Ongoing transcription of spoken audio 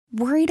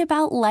Worried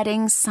about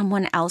letting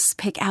someone else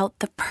pick out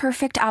the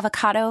perfect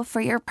avocado for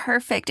your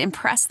perfect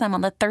impress them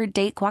on the third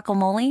date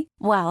guacamole?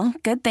 Well,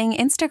 good thing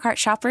Instacart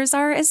shoppers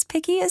are as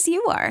picky as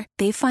you are.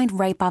 They find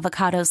ripe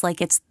avocados like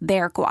it's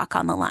their guac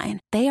on the line.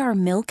 They are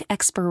milk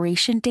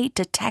expiration date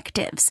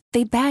detectives.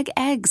 They bag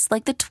eggs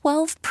like the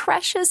 12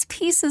 precious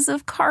pieces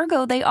of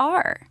cargo they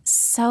are.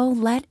 So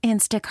let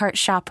Instacart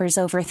shoppers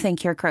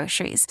overthink your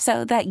groceries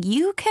so that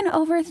you can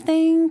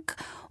overthink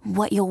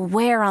what you'll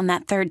wear on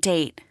that third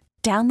date.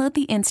 Download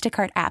the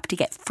Instacart app to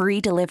get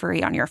free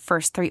delivery on your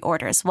first 3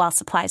 orders while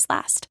supplies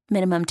last.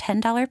 Minimum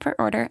 $10 per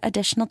order.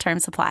 Additional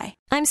terms apply.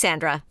 I'm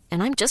Sandra,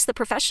 and I'm just the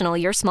professional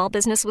your small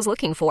business was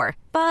looking for.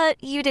 But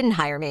you didn't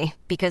hire me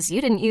because you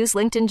didn't use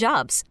LinkedIn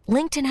Jobs.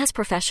 LinkedIn has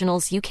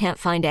professionals you can't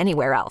find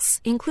anywhere else,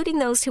 including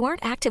those who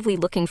aren't actively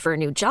looking for a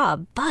new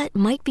job, but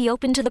might be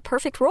open to the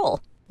perfect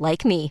role,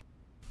 like me.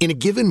 In a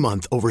given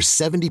month, over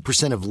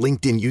 70% of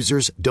LinkedIn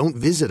users don't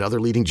visit other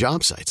leading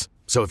job sites.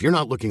 So if you're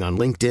not looking on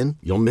LinkedIn,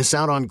 you'll miss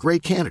out on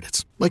great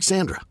candidates like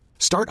Sandra.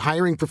 Start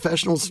hiring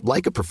professionals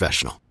like a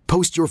professional.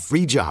 Post your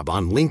free job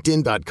on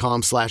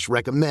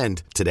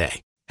linkedin.com/recommend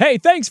today. Hey,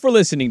 thanks for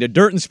listening to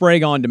Dirt and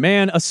Sprague On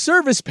Demand, a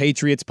Service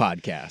Patriots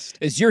podcast.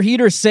 Is your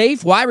heater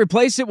safe? Why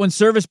replace it when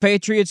Service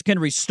Patriots can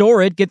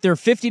restore it? Get their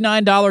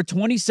 $59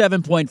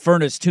 27-point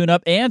furnace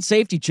tune-up and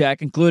safety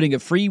check, including a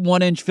free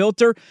 1-inch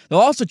filter. They'll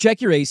also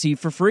check your AC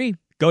for free.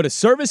 Go to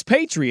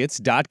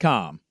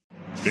ServicePatriots.com.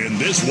 In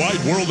this wide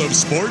world of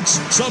sports,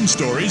 some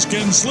stories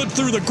can slip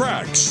through the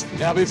cracks.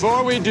 Now,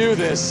 before we do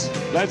this,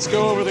 let's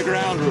go over the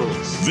ground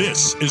rules.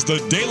 This is the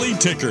Daily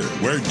Ticker,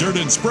 where Dirt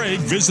and Sprague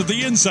visit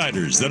the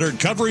insiders that are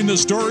covering the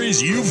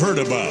stories you've heard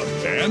about,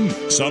 and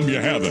some you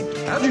haven't.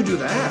 How'd you do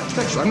that?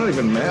 Actually, I'm not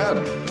even mad.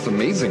 It's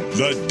amazing.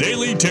 The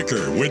Daily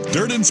Ticker with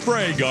Dirt and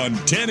Sprague on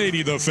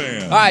 1080 The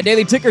Fan. All right,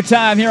 Daily Ticker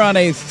time here on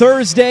a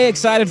Thursday.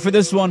 Excited for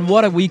this one.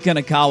 What a weekend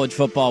of college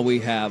football we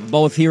have,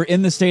 both here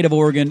in the state of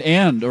Oregon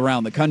and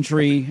around the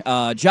country.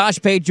 Josh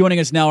Pate joining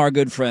us now, our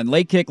good friend.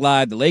 Late Kick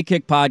Live, the Late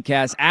Kick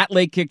Podcast, at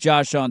Late Kick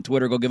Josh on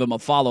Twitter. Go give him a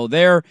follow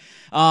there.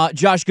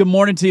 Josh, good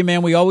morning to you,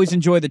 man. We always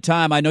enjoy the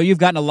time. I know you've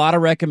gotten a lot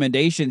of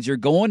recommendations. You're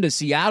going to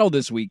Seattle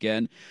this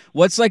weekend.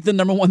 What's like the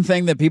number one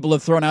thing that people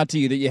have thrown out to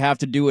you that you have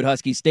to do at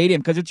Husky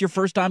Stadium? Because it's your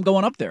first time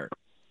going up there.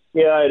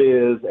 Yeah, it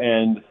is.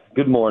 And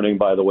good morning,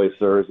 by the way,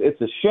 sirs.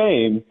 It's a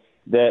shame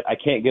that I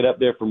can't get up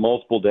there for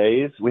multiple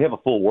days. We have a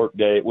full work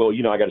day. Well,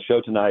 I got a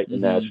show tonight in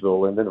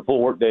Nashville and then a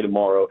full work day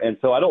tomorrow. And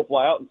so I don't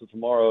fly out until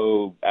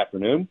tomorrow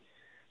afternoon.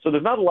 So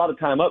there's not a lot of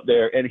time up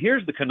there. And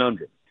here's the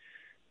conundrum.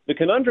 The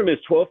conundrum is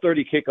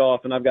 12:30 kickoff,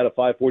 and I've got a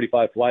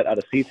 5:45 flight out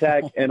of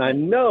SeaTac. And I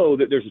know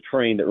that there's a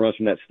train that runs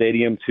from that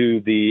stadium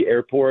to the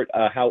airport.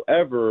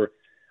 However,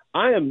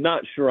 I am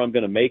not sure I'm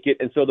going to make it.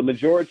 And so the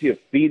majority of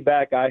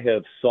feedback I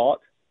have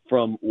sought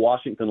from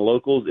Washington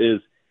locals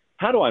is,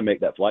 how do I make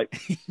that flight?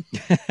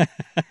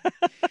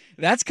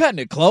 That's cutting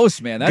it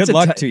close, man. That's Good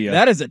luck to you.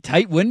 That is a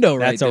tight window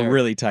right there. That's a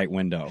really tight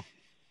window.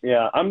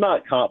 Yeah, I'm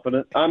not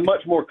confident. I'm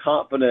much more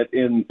confident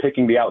in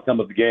picking the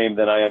outcome of the game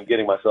than I am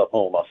getting myself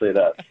home. I'll say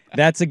that.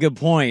 That's a good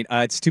point.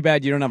 It's too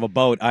bad you don't have a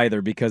boat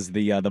either, because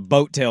the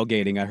boat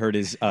tailgating I heard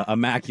is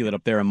immaculate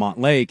up there in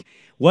Montlake.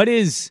 What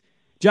is,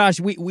 Josh?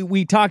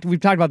 We've talked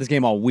about this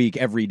game all week,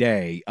 every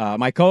day.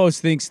 My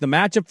co-host thinks the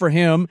matchup for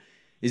him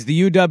is the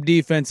UW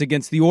defense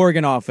against the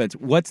Oregon offense.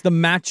 What's the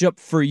matchup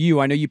for you?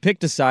 I know you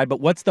picked a side, but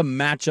what's the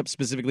matchup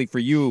specifically for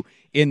you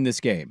in this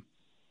game?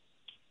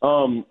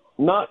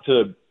 Not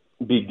to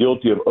be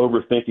guilty of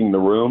overthinking the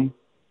room,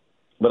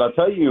 but I'll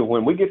tell you,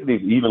 when we get to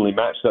these evenly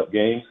matched up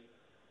games,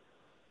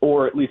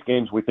 or at least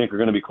games we think are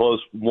going to be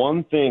close,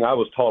 one thing I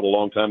was taught a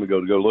long time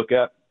ago to go look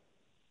at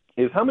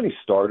is how many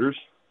starters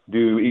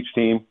do each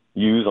team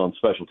use on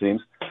special teams.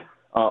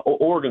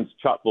 Oregon's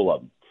chock full of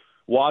them.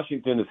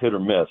 Washington is hit or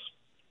miss.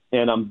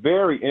 And I'm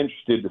very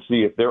interested to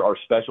see if there are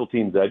special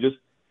teams edges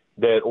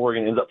that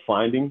Oregon ends up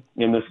finding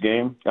in this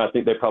game. I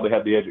think they probably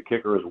have the edge at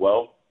kicker as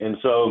well. And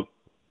so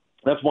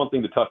that's one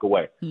thing to tuck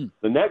away.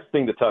 The next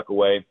thing to tuck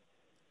away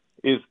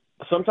is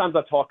sometimes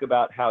I talk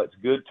about how it's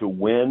good to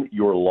win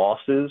your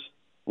losses.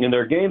 And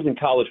there are games in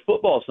college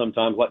football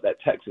sometimes, like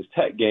that Texas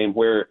Tech game,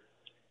 where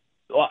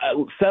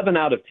 7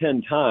 out of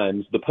 10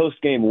 times the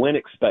post-game win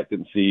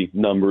expectancy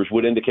numbers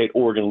would indicate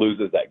Oregon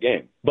loses that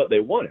game. But they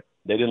won it.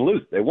 They didn't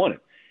lose it. They won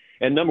it.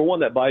 And number one,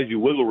 that buys you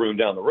wiggle room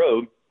down the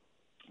road.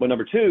 But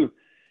number two,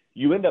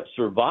 you end up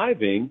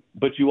surviving,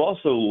 but you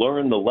also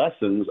learn the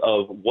lessons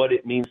of what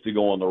it means to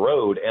go on the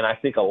road. And I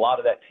think a lot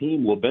of that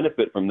team will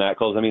benefit from that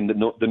because,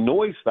 the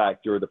noise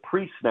factor, the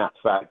pre-snap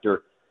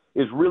factor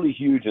is really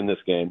huge in this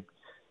game.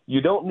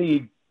 You don't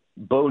need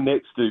Bo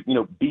Nix to,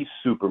 be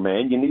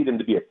Superman. You need him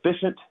to be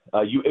efficient.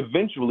 You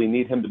eventually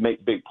need him to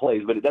make big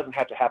plays, but it doesn't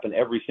have to happen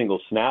every single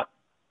snap.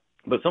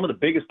 But some of the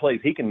biggest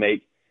plays he can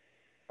make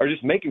are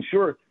just making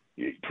sure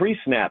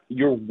pre-snap,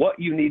 you're what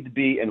you need to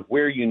be and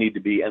where you need to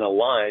be and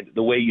aligned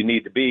the way you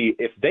need to be.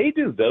 If they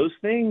do those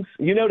things,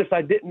 you notice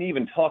I didn't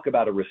even talk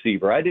about a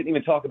receiver. I didn't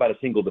even talk about a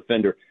single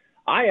defender.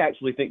 I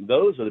actually think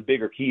those are the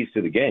bigger keys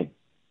to the game.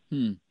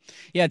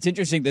 Yeah, it's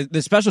interesting.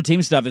 The special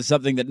team stuff is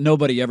something that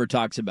nobody ever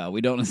talks about.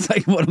 It's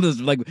like one of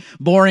those like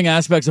boring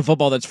aspects of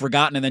football that's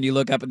forgotten, and then you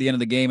look up at the end of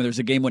the game and there's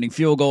a game-winning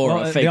field goal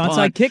or a fake punt.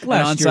 The onside kick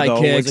last year,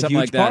 though, was a something huge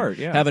like that, part,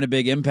 yeah. having a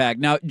big impact.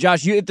 Now,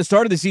 Josh, at the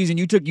start of the season,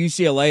 you took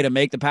UCLA to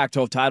make the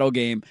Pac-12 title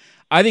game.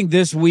 I think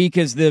this week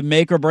is the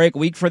make or break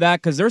week for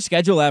that because their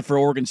schedule after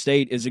Oregon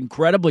State is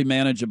incredibly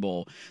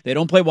manageable. They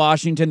don't play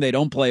Washington. They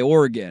don't play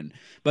Oregon.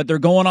 But they're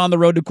going on the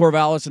road to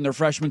Corvallis, and their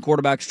freshman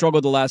quarterback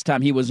struggled the last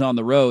time he was on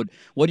the road.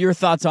 What are your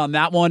thoughts on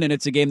that one? And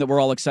it's a game that we're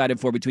all excited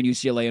for between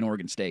UCLA and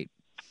Oregon State.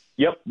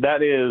 Yep,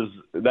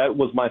 that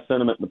was my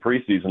sentiment in the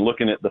preseason.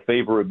 Looking at the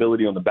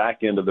favorability on the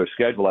back end of their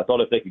schedule, I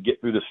thought if they could get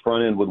through this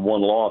front end with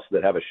one loss,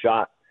 they'd have a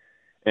shot.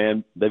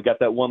 And they've got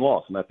that one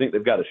loss, and I think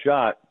they've got a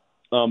shot.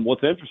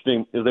 What's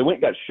interesting is they went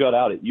and got shut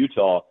out at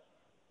Utah,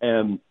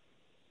 and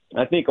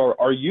I think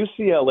our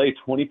UCLA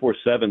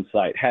 24/7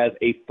 site has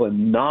a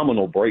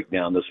phenomenal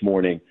breakdown this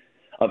morning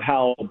of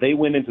how they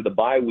went into the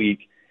bye week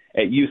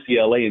at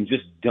UCLA and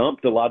just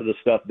dumped a lot of the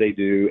stuff they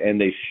do, and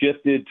they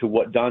shifted to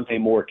what Dante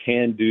Moore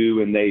can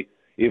do, and they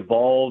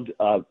evolved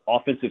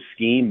offensive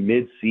scheme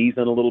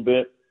mid-season a little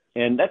bit.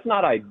 And that's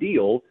not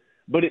ideal,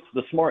 but it's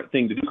the smart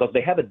thing to do because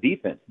they have a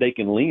defense they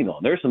can lean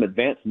on. There's some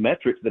advanced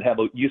metrics that have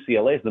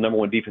UCLA as the number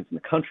one defense in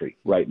the country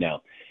right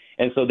now.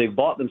 And so they've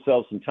bought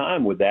themselves some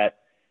time with that.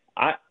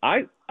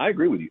 I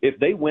agree with you. If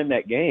they win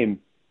that game,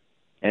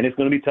 and it's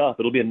going to be tough,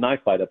 it'll be a knife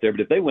fight up there,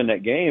 but if they win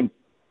that game,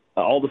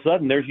 all of a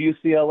sudden there's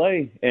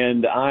UCLA,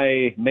 and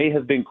I may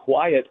have been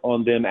quiet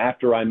on them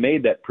after I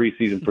made that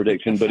preseason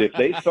prediction, but if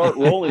they start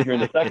rolling here in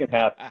the second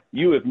half,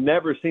 you have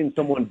never seen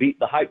someone beat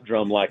the hype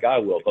drum like I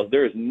will, because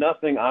there is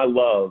nothing I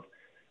love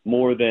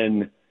more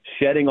than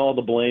shedding all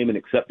the blame and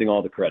accepting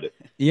all the credit.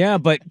 Yeah,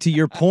 but to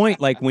your point,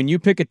 like when you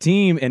pick a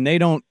team and they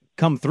don't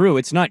come through,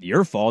 it's not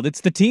your fault.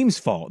 It's the team's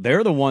fault.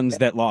 They're the ones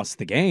that lost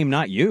the game,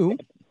 not you.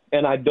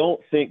 And I don't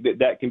think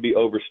that can be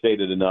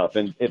overstated enough.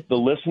 And if the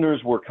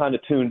listeners were kind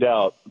of tuned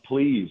out,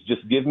 please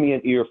just give me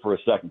an ear for a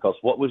second, because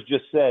what was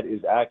just said is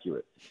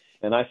accurate.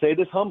 And I say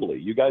this humbly.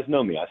 You guys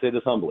know me. I say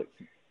this humbly.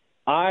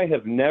 I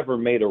have never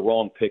made a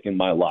wrong pick in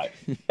my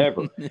life,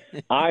 ever.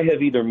 I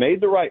have either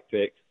made the right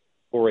pick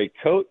or a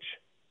coach,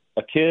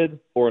 a kid,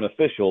 or an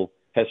official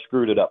has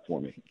screwed it up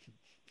for me.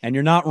 And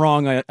you're not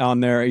wrong on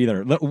there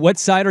either. What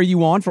side are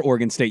you on for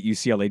Oregon State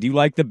UCLA? Do you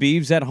like the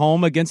Beavs at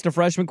home against a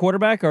freshman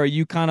quarterback, or are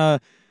you kind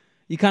of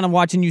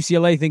watching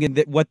UCLA thinking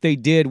that what they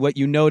did, what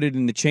you noted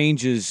in the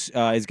changes,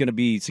 is going to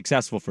be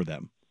successful for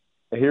them?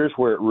 Here's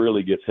where it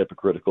really gets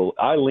hypocritical.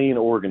 I lean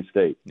Oregon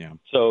State. Yeah.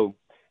 So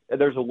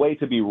there's a way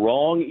to be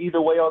wrong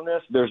either way on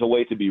this. There's a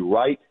way to be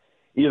right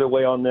either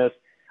way on this.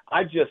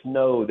 I just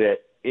know that,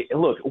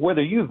 look,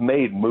 whether you've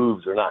made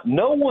moves or not,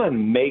 no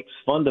one makes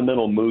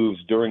fundamental moves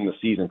during the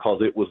season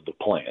because it was the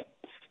plan.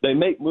 They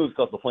make moves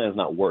because the plan's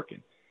not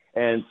working.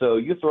 And so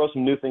you throw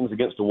some new things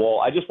against the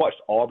wall. I just watched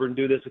Auburn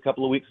do this a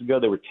couple of weeks ago.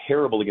 They were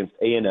terrible against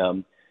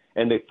A&M,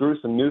 and they threw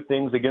some new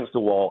things against the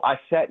wall. I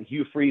sat in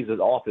Hugh Freeze's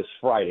office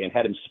Friday and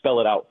had him spell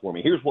it out for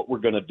me. Here's what we're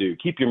going to do.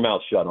 Keep your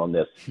mouth shut on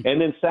this.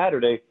 And then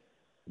Saturday,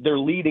 they're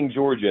leading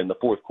Georgia in the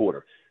fourth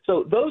quarter.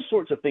 So those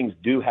sorts of things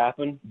do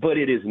happen, but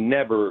it is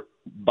never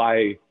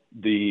by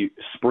the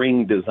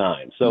spring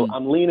design. So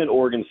I'm leaning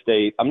Oregon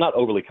State. I'm not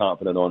overly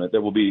confident on it.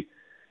 There will be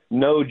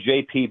no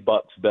JP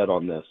Bucks bet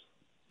on this.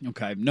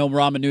 Okay, no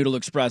Ramen Noodle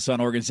Express on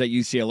Oregon State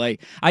UCLA.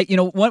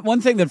 One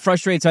thing that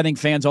frustrates, I think,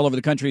 fans all over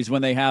the country is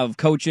when they have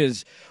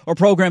coaches or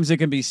programs that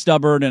can be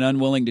stubborn and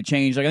unwilling to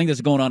change. Like I think that's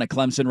going on at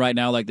Clemson right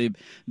now. Like the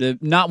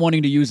not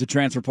wanting to use the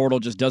transfer portal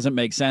just doesn't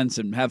make sense.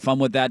 And have fun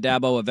with that,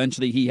 Dabo.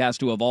 Eventually, he has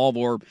to evolve,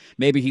 or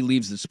maybe he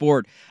leaves the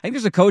sport. I think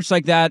there's a coach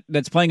like that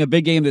that's playing a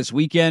big game this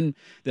weekend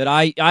that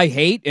I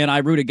hate and I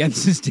root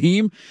against his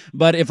team.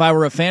 But if I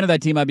were a fan of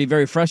that team, I'd be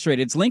very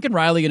frustrated. It's Lincoln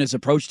Riley and his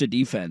approach to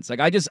defense. Like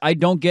I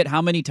don't get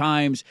how many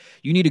times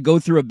you need to go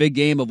through a big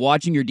game of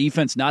watching your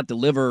defense not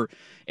deliver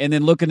and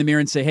then look in the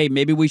mirror and say, hey,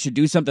 maybe we should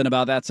do something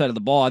about that side of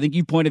the ball. I think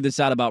you pointed this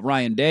out about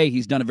Ryan Day.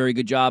 He's done a very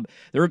good job.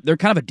 They're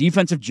kind of a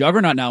defensive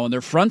juggernaut now, and their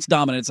front's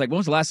dominant. It's like, when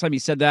was the last time you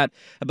said that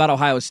about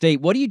Ohio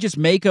State? What do you just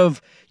make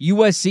of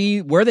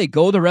USC, where they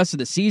go the rest of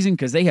the season?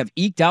 Because they have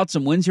eked out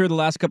some wins here the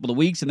last couple of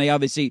weeks, and they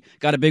obviously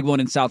got a big one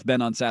in South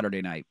Bend on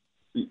Saturday night.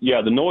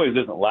 Yeah, the noise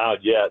isn't loud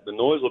yet. The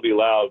noise will be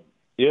loud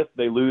if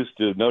they lose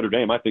to Notre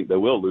Dame. I think they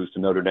will lose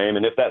to Notre Dame,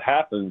 and if that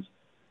happens,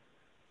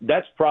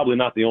 that's probably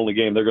not the only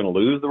game they're going to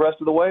lose the rest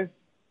of the way.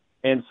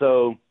 And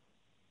so,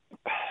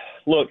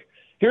 look,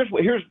 here's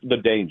the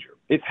danger.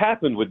 It's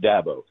happened with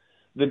Dabo.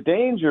 The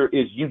danger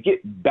is you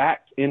get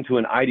backed into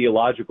an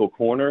ideological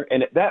corner,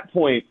 and at that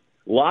point,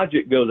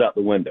 logic goes out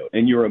the window,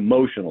 and you're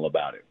emotional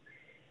about it.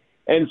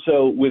 And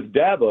so with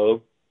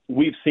Dabo,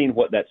 we've seen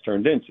what that's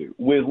turned into.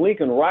 With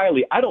Lincoln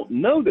Riley, I don't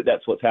know that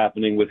that's what's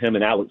happening with him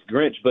and Alex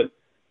Grinch, but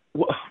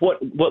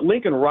what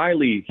Lincoln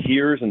Riley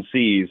hears and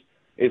sees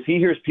is he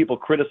hears people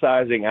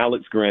criticizing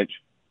Alex Grinch,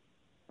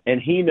 and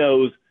he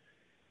knows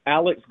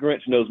Alex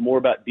Grinch knows more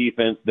about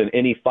defense than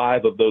any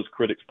 5 of those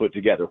critics put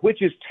together,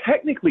 which is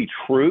technically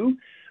true,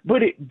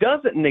 but it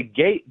doesn't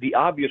negate the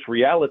obvious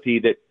reality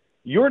that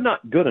you're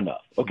not good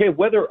enough. Okay,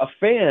 whether a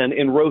fan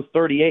in row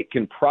 38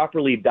 can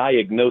properly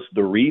diagnose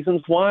the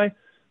reasons why,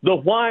 the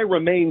why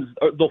remains,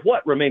 or the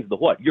what remains the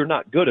what. You're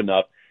not good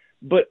enough.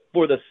 But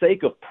for the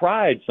sake of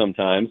pride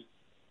sometimes,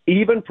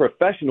 even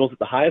professionals at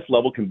the highest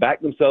level can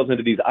back themselves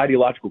into these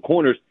ideological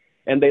corners,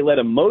 and they let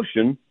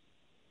emotion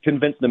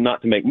convince them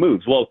not to make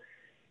moves. Well,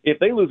 if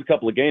they lose a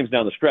couple of games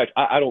down the stretch,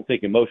 I don't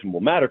think emotion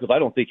will matter because I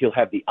don't think he'll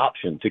have the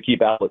option to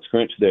keep Alex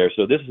Grinch there.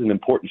 So this is an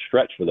important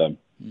stretch for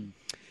them.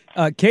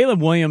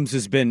 Caleb Williams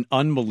has been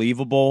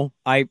unbelievable.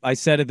 I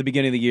said at the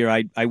beginning of the year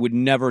I would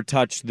never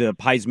touch the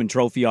Heisman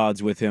Trophy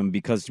odds with him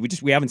because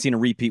we haven't seen a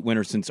repeat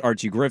winner since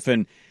Archie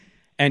Griffin.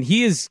 And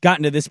he has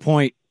gotten to this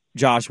point,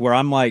 Josh, where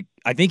I'm like,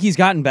 I think he's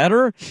gotten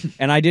better,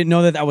 and I didn't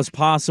know that was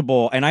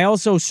possible. And I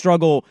also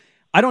struggle.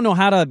 I don't know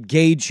how to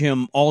gauge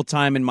him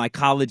all-time in my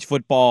college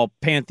football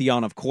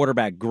pantheon of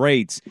quarterback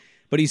greats,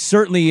 but he's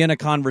certainly in a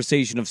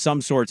conversation of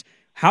some sorts.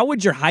 How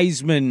would your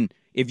Heisman,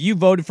 if you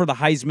voted for the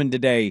Heisman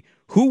today,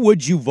 who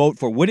would you vote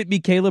for? Would it be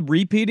Caleb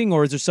repeating,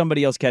 or is there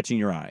somebody else catching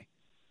your eye?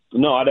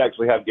 No, I'd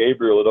actually have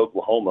Gabriel at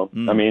Oklahoma.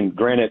 I mean,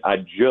 granted, I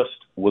just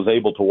was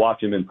able to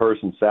watch him in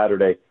person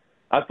Saturday.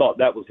 I thought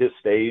that was his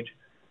stage,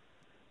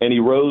 and he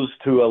rose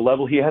to a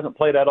level he hasn't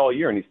played at all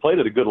year, and he's played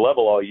at a good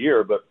level all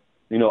year. But,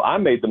 I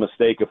made the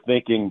mistake of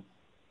thinking,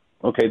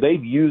 okay,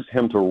 they've used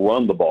him to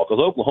run the ball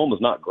because Oklahoma's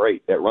not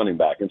great at running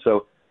back. And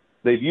so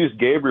they've used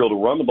Gabriel to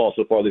run the ball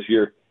so far this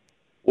year.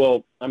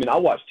 Well, I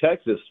watched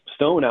Texas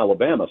stone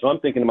Alabama, so I'm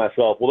thinking to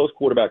myself, well, those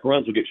quarterback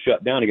runs will get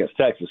shut down against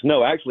Texas.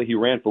 No, actually he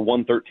ran for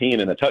 113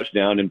 and a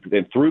touchdown and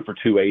threw for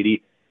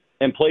 280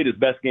 and played his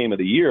best game of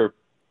the year.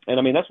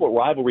 And, that's what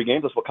rivalry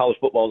games, that's what college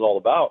football is all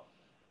about.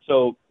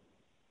 So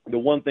the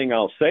one thing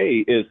I'll say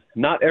is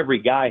not every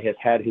guy has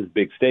had his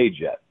big stage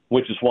yet,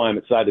 which is why I'm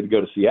excited to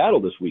go to Seattle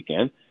this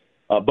weekend.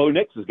 Bo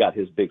Nix has got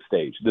his big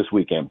stage this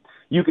weekend.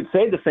 You could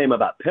say the same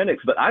about Penix,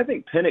 but I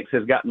think Penix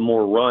has gotten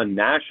more run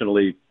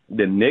nationally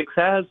than Nix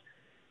has.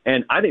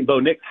 And I think Bo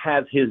Nix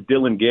has his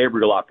Dylan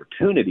Gabriel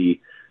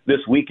opportunity this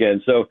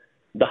weekend. So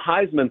the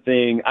Heisman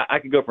thing, I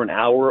could go for an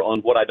hour on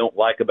what I don't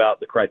like about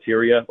the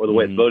criteria or the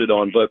way it's voted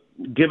on. But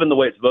given the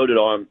way it's voted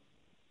on,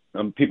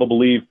 people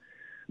believe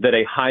that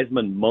a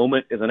Heisman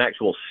moment is an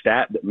actual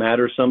stat that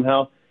matters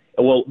somehow.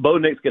 Well, Bo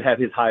Nix could have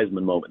his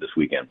Heisman moment this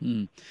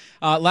weekend.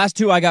 Last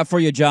two I got for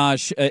you,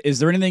 Josh. Is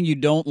there anything you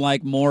don't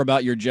like more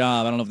about your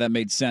job? I don't know if that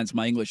made sense.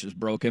 My English is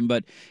broken.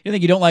 But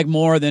anything you don't like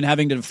more than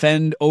having to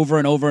defend over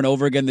and over and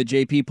over again the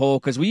JP poll?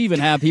 Because we even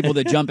have people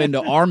that jump into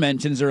our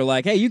mentions that are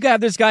like, hey, you got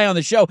this guy on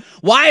the show.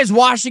 Why is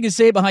Washington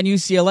State behind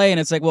UCLA? And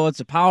it's like, well, it's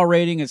a power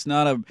rating. It's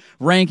not a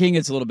ranking.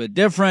 It's a little bit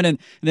different. And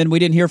then we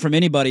didn't hear from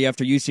anybody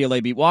after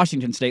UCLA beat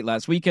Washington State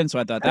last weekend. So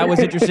I thought that was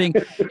interesting.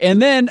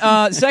 And then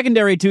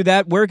secondary to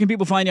that, where can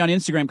people find you on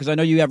Instagram? Because I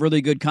know you have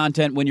really good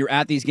content when you're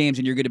at these games,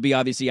 and you're going to be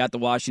obviously at the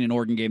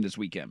Washington-Oregon game this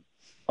weekend.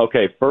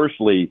 Okay,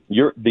 firstly,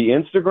 the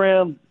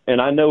Instagram, and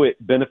I know it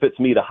benefits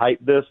me to hype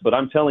this, but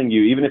I'm telling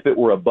you, even if it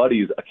were a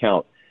buddy's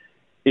account,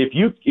 if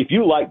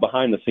you like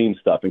behind-the-scenes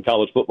stuff in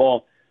college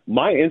football,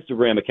 my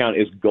Instagram account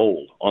is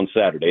gold on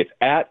Saturday. It's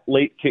at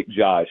Late Kick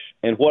Josh,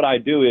 and what I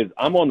do is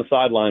I'm on the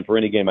sideline for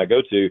any game I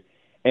go to,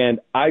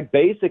 and I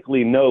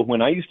basically know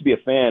when I used to be a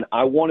fan,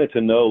 I wanted to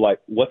know, like,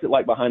 what's it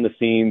like behind the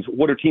scenes?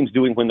 What are teams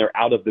doing when they're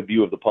out of the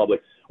view of the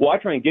public? Well, I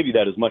try and give you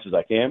that as much as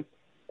I can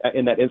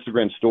in that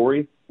Instagram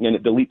story, and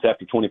it deletes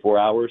after 24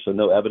 hours, so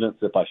no evidence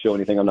if I show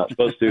anything I'm not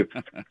supposed to.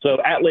 So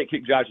at Late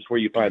Kick Josh is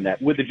where you find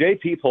that. With the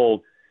JP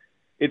poll,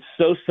 it's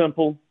so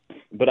simple,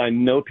 but I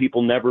know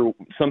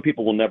some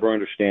people will never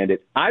understand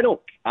it.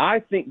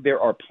 I think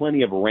there are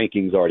plenty of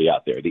rankings already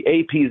out there. The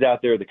AP's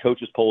out there, the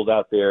coaches polls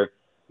out there,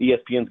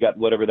 ESPN's got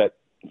whatever that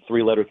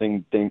three-letter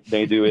thing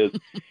they do is.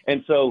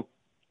 And so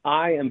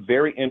I am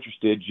very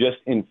interested just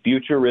in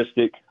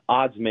futuristic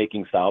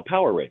odds-making style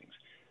power ratings.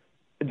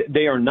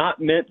 They are not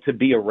meant to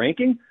be a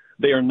ranking.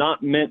 They are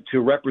not meant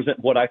to represent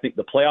what I think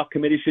the playoff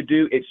committee should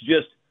do. It's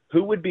just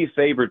who would be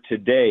favored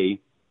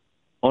today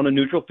on a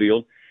neutral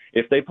field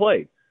if they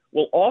played.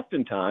 Well,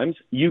 oftentimes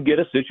you get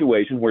a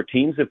situation where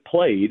teams have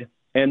played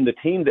and the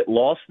team that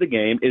lost the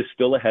game is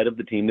still ahead of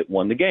the team that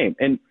won the game.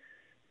 And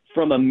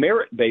from a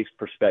merit-based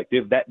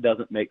perspective, that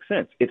doesn't make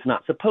sense. It's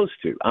not supposed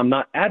to. I'm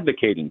not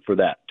advocating for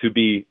that to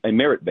be a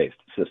merit-based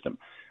system.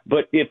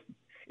 But if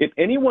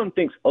anyone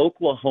thinks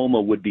Oklahoma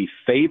would be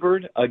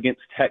favored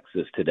against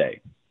Texas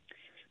today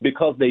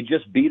because they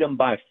just beat them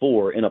by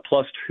 4 in a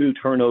 +2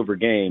 turnover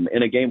game,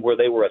 in a game where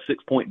they were a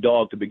 6-point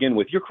dog to begin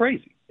with, you're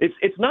crazy.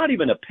 It's not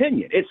even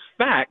opinion. It's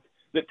fact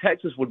that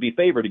Texas would be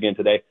favored again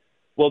today.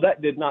 Well,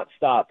 that did not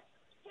stop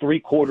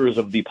 3/4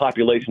 of the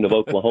population of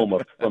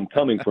Oklahoma from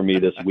coming for me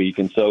this week.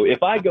 And so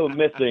if I go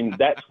missing,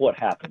 that's what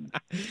happened.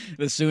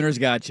 The Sooners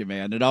got you,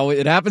 man.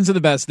 It happens to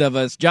the best of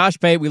us. Josh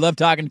Pate, we love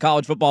talking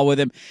college football with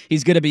him.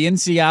 He's going to be in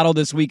Seattle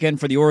this weekend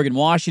for the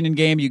Oregon-Washington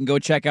game. You can go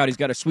check out. He's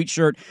got a sweet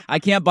shirt. I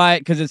can't buy it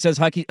because it says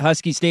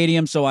Husky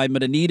Stadium, so I'm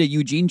going to need a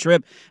Eugene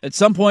trip at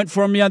some point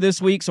from you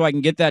this week so I can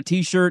get that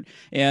T-shirt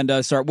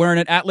and start wearing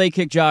it. At Late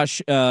Kick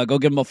Josh, go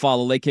give him a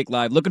follow. Late Kick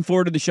Live. Looking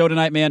forward to the show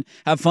tonight, man.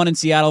 Have fun in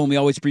Seattle, and we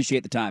always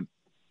appreciate the time.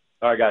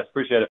 All right, guys.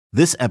 Appreciate it.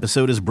 This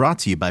episode is brought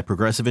to you by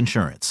Progressive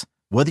Insurance.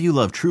 Whether you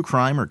love true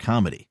crime or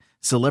comedy,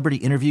 celebrity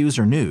interviews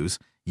or news,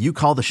 you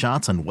call the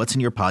shots on what's in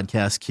your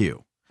podcast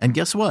queue. And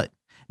guess what?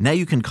 Now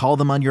you can call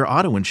them on your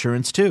auto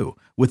insurance too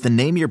with the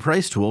Name Your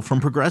Price tool from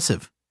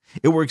Progressive.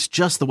 It works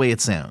just the way it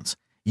sounds.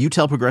 You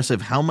tell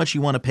Progressive how much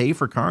you want to pay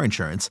for car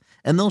insurance,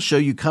 and they'll show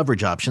you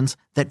coverage options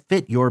that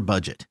fit your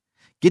budget.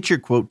 Get your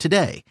quote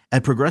today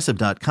at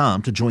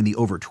Progressive.com to join the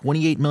over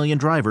 28 million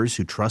drivers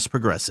who trust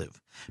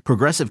Progressive.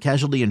 Progressive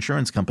Casualty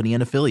Insurance Company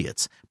and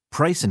Affiliates.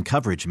 Price and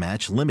coverage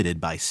match limited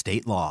by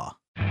state law.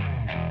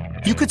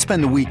 You could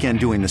spend the weekend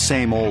doing the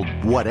same old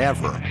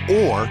whatever,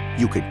 or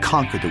you could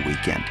conquer the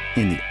weekend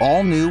in the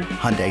all-new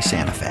Hyundai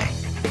Santa Fe.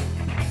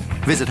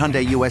 Visit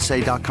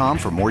HyundaiUSA.com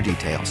for more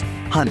details.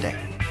 Hyundai,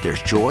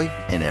 there's joy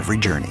in every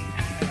journey.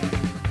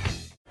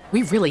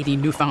 We really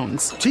need new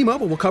phones.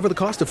 T-Mobile will cover the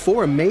cost of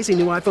 4 amazing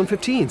new iPhone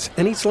 15s,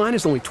 and each line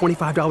is only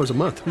 $25 a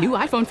month. New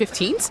iPhone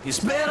 15s? It's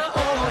better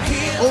over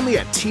here. Only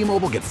at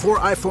T-Mobile, get 4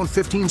 iPhone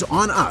 15s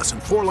on us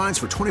and 4 lines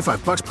for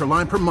 $25 per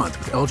line per month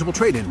with eligible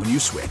trade-in when you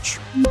switch.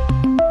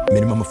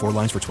 Minimum of 4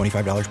 lines for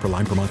 $25 per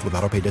line per month with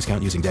autopay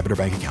discount using debit or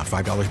bank account.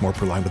 $5 more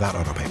per line without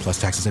autopay, plus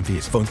taxes and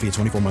fees. Phone fee at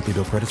 24 monthly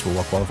bill credits for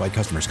well-qualified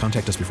customers.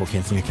 Contact us before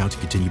canceling account to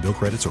continue bill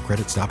credits or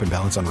credit stop and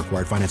balance on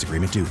required finance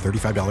agreement due.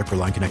 $35 per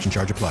line connection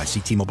charge applies. See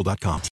T-Mobile.com.